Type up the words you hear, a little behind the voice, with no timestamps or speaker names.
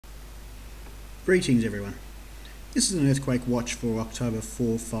Greetings everyone. This is an earthquake watch for October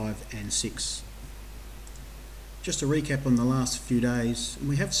 4, 5 and 6. Just a recap on the last few days,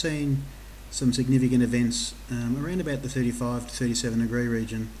 we have seen some significant events around about the 35 to 37 degree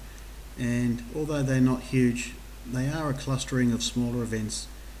region, and although they're not huge, they are a clustering of smaller events,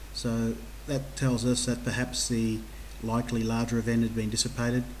 so that tells us that perhaps the likely larger event had been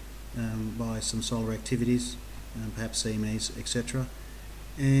dissipated by some solar activities, perhaps CMEs, etc.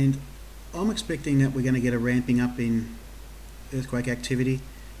 And I'm expecting that we're going to get a ramping up in earthquake activity,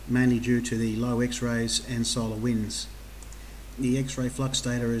 mainly due to the low X-rays and solar winds. The X-ray flux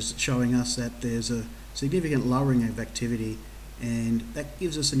data is showing us that there's a significant lowering of activity, and that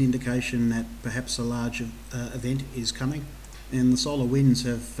gives us an indication that perhaps a large event is coming. And the solar winds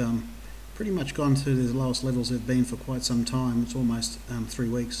have pretty much gone to the lowest levels they've been for quite some time. It's almost 3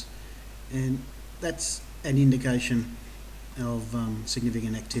 weeks, and that's an indication of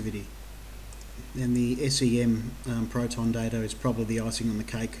significant activity. And the SEM proton data is probably the icing on the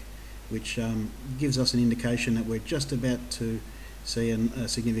cake, which gives us an indication that we're just about to see a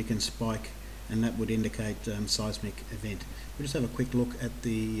significant spike, and that would indicate seismic event. We'll just have a quick look at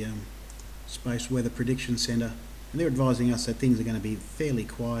the Space Weather Prediction Centre, and they're advising us that things are going to be fairly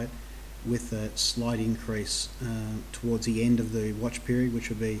quiet with a slight increase towards the end of the watch period, which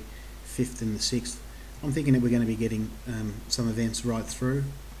will be 5th and the 6th. I'm thinking that we're going to be getting some events right through,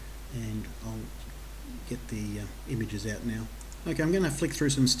 and I'll get the images out now. Okay, I'm going to flick through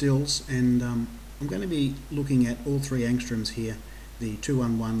some stills, and I'm going to be looking at all three angstroms here, the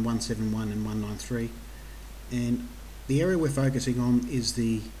 211, 171 and 193, and the area we're focusing on is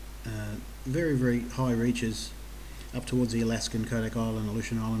the very, very high reaches up towards the Alaskan, Kodak Island,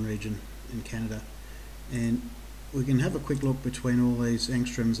 Aleutian Island region in Canada. And we can have a quick look between all these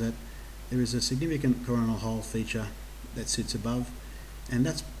angstroms that there is a significant coronal hole feature that sits above, and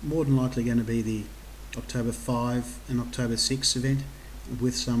that's more than likely going to be the October 5 and October 6 event,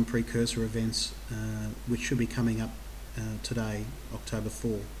 with some precursor events which should be coming up today, October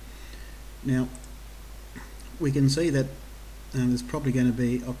 4. Now we can see that there's probably going to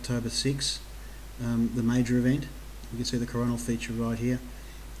be October 6, the major event. You can see the coronal feature right here,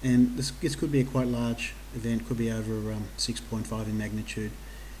 and this could be a quite large event, could be over 6.5 in magnitude,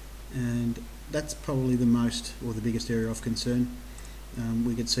 and that's probably the most or the biggest area of concern.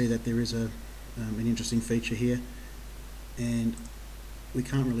 We could see that there is an interesting feature here, and we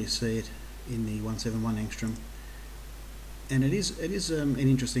can't really see it in the 171 angstrom, and it is an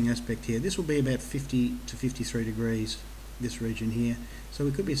interesting aspect here. This will be about 50 to 53 degrees, this region here, so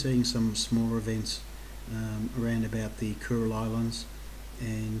we could be seeing some smaller events around about the Kuril Islands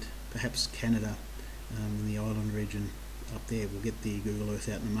and perhaps Canada in the island region up there. We'll get the Google Earth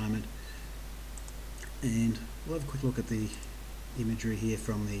out in a moment, and we'll have a quick look at the imagery here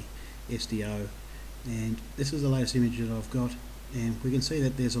from the SDO, and this is the latest image that I've got, and we can see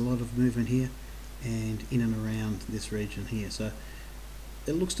that there's a lot of movement here and in and around this region here. So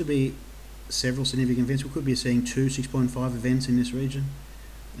it looks to be several significant events. We could be seeing 2 6.5 events in this region.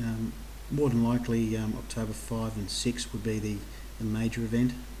 More than likely October 5 and 6 would be the major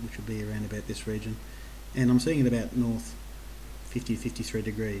event, which would be around about this region, and I'm seeing it about north 50 to 53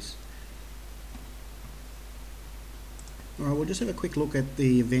 degrees. Alright, we'll just have a quick look at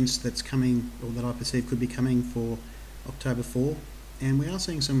the events that's coming, or that I perceive could be coming for October 4, and we are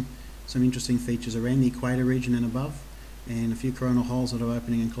seeing some interesting features around the equator region and above, and a few coronal holes that are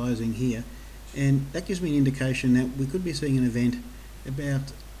opening and closing here, and that gives me an indication that we could be seeing an event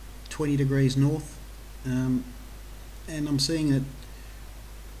about 20 degrees north, and I'm seeing that,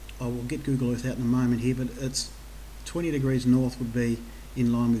 I will get Google Earth out in a moment here, but it's 20 degrees north would be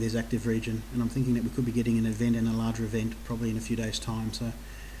in line with this active region, and I'm thinking that we could be getting an event and a larger event probably in a few days time. So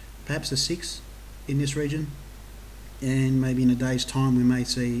perhaps a 6 in this region, and maybe in a day's time we may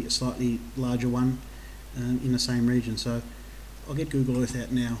see a slightly larger one in the same region. So I'll get Google Earth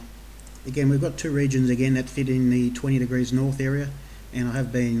out now. Again, we've got two regions again that fit in the 20 degrees north area, and I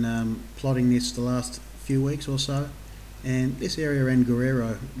have been plotting this the last few weeks or so, and this area around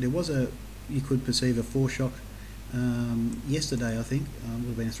Guerrero, there was you could perceive a foreshock yesterday, I think. Would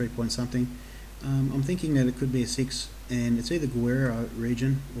have been a 3 point something. I'm thinking that it could be a 6, and it's either Guerrero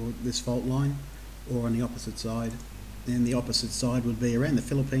region or this fault line, or on the opposite side, and the opposite side would be around the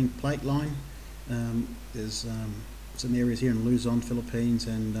Philippine plate line. There's some areas here in Luzon, Philippines,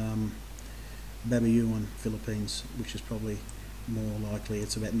 and Babayuan, Philippines, which is probably more likely.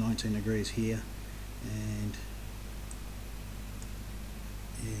 It's about 19 degrees here, and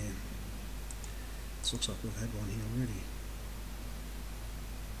yeah, it looks like we've had one here already.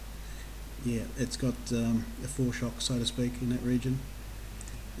 Yeah, it's got a foreshock, so to speak, in that region.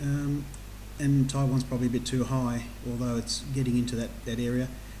 and Taiwan's probably a bit too high, although it's getting into that area.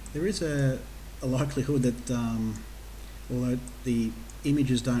 There is a likelihood that, although the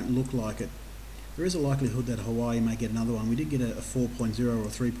images don't look like it, there is a likelihood that Hawaii may get another one. We did get a 4.0 or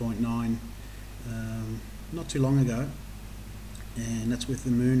 3.9 not too long ago, and that's with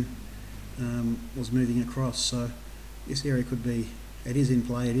the moon was moving across. So this area could be, it is in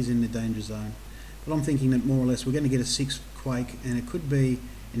play, it is in the danger zone. But I'm thinking that more or less we're going to get a 6 quake, and it could be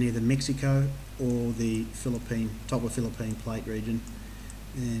in either Mexico or the top of Philippine plate region.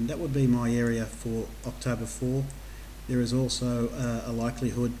 And that would be my area for October 4. There is also a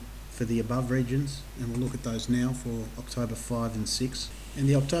likelihood for the above regions, and we'll look at those now for October 5 and 6. And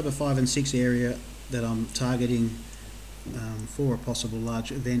the October 5 and 6 area that I'm targeting for a possible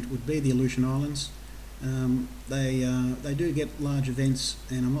large event would be the Aleutian Islands. They do get large events,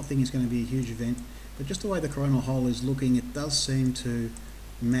 and I'm not thinking it's going to be a huge event, but just the way the coronal hole is looking, it does seem to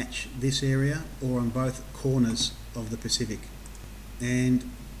match this area or on both corners of the Pacific. And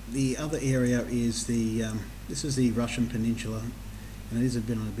the other area is this is the Russian Peninsula, and it is a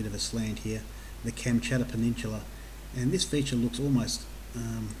bit on a bit of a slant here, the Kamchatka Peninsula, and this feature looks almost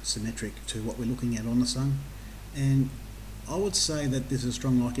symmetric to what we're looking at on the Sun. And I would say that there's a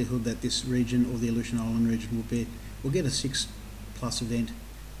strong likelihood that this region, or the Aleutian Island region, will get a 6+ event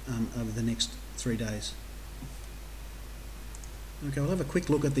over the next 3 days. Okay, we'll have a quick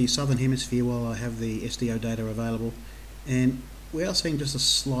look at the southern hemisphere while I have the SDO data available, and we are seeing just a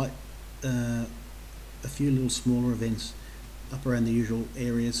slight, a few little smaller events up around the usual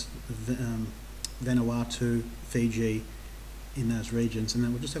areas, Vanuatu, Fiji, in those regions. And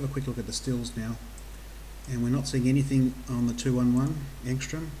then we'll just have a quick look at the stills now. And we're not seeing anything on the 211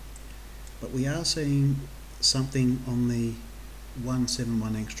 angstrom, but we are seeing something on the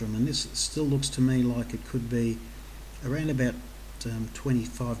 171 angstrom, and this still looks to me like it could be around about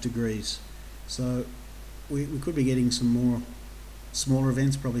 25 degrees. So we could be getting some more smaller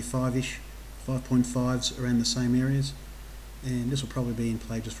events, probably 5-ish, 5.5s around the same areas, and this will probably be in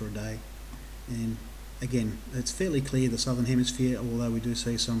play just for a day. And again, it's fairly clear the southern hemisphere, although we do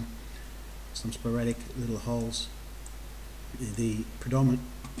see some sporadic little holes. The predominant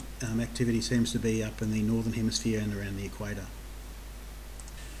activity seems to be up in the northern hemisphere and around the equator.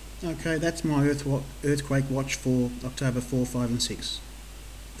 Okay, that's my earthquake watch for October 4, 5 and 6.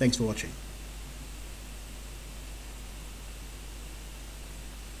 Thanks for watching.